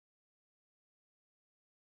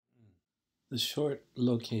The short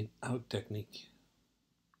locate out technique.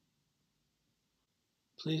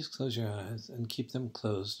 Please close your eyes and keep them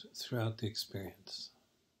closed throughout the experience.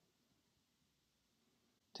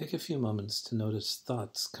 Take a few moments to notice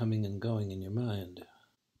thoughts coming and going in your mind.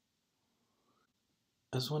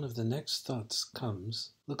 As one of the next thoughts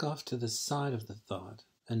comes, look off to the side of the thought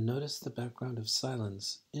and notice the background of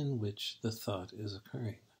silence in which the thought is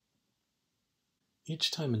occurring.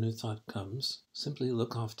 Each time a new thought comes, simply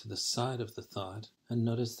look off to the side of the thought and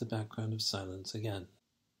notice the background of silence again.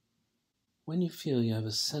 When you feel you have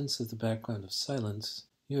a sense of the background of silence,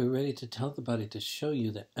 you are ready to tell the body to show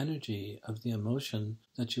you the energy of the emotion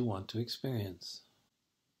that you want to experience.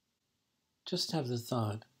 Just have the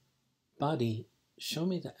thought, "Body, show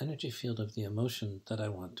me the energy field of the emotion that I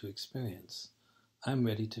want to experience. I'm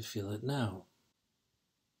ready to feel it now."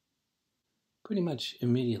 Pretty much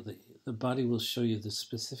immediately, the body will show you the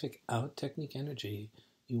specific out technique energy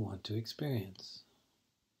you want to experience.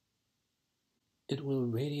 It will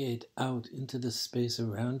radiate out into the space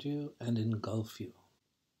around you and engulf you.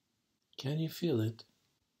 Can you feel it?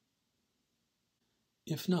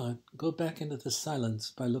 If not, go back into the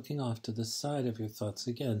silence by looking off to the side of your thoughts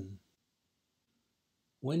again.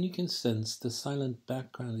 When you can sense the silent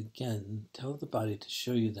background again, tell the body to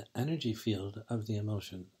show you the energy field of the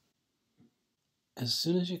emotion. As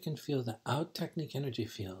soon as you can feel the out technique energy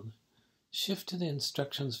field, shift to the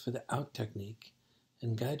instructions for the out technique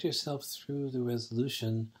and guide yourself through the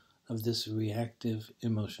resolution of this reactive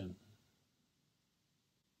emotion.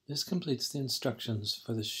 This completes the instructions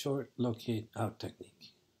for the short locate out technique.